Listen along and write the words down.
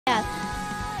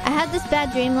had this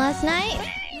bad dream last night.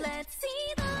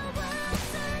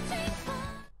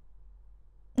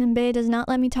 And Bae does not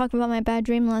let me talk about my bad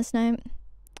dream last night.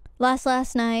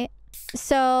 Last night.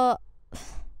 So,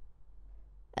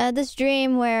 this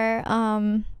dream where,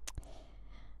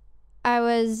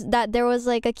 there was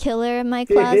like a killer in my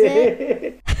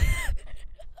closet.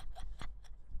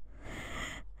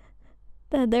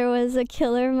 That there was a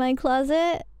killer in my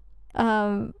closet.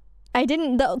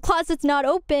 The closet's not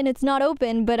open, it's not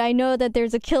open, but I know that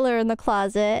there's a killer in the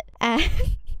closet. And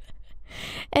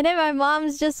then my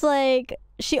mom's just like,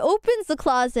 she opens the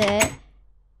closet,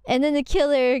 and then the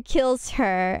killer kills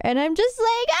her. And I'm just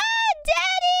like, ah,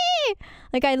 daddy!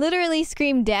 Like, I literally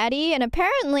screamed daddy, and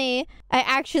apparently, I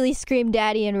actually screamed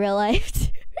daddy in real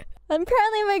life.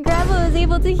 Apparently, my grandma was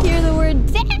able to hear the word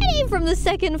daddy from the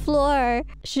second floor.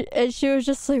 And she was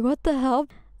just like, what the hell?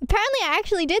 Apparently, I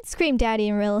actually did scream daddy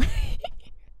in real life.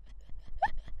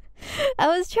 I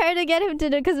was trying to get him to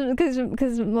do,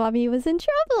 because mommy was in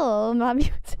trouble. Mommy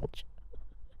was in trouble.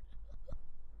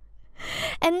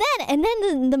 And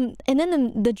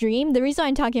then the dream, the reason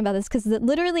I'm talking about this, because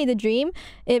literally the dream,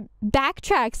 it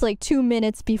backtracks like 2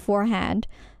 minutes beforehand.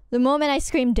 The moment I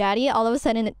scream daddy, all of a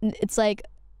sudden it's like,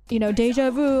 you know,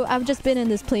 deja vu. I've just been in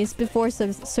this place before,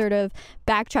 so sort of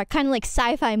backtrack, kind of like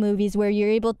sci-fi movies where you're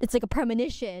able, it's like a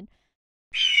premonition.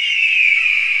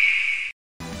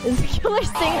 Is the killer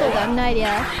single? I have no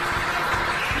idea.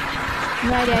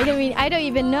 No idea. I don't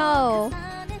even know.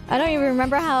 I don't even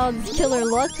remember how the killer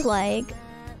looked like.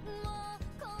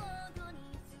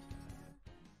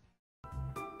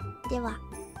 では、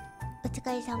お疲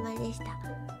れ様でした。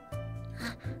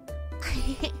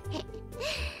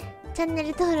チャンネ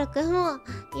ル登録も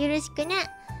よろしくね。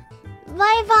バイバ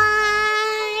ーイ。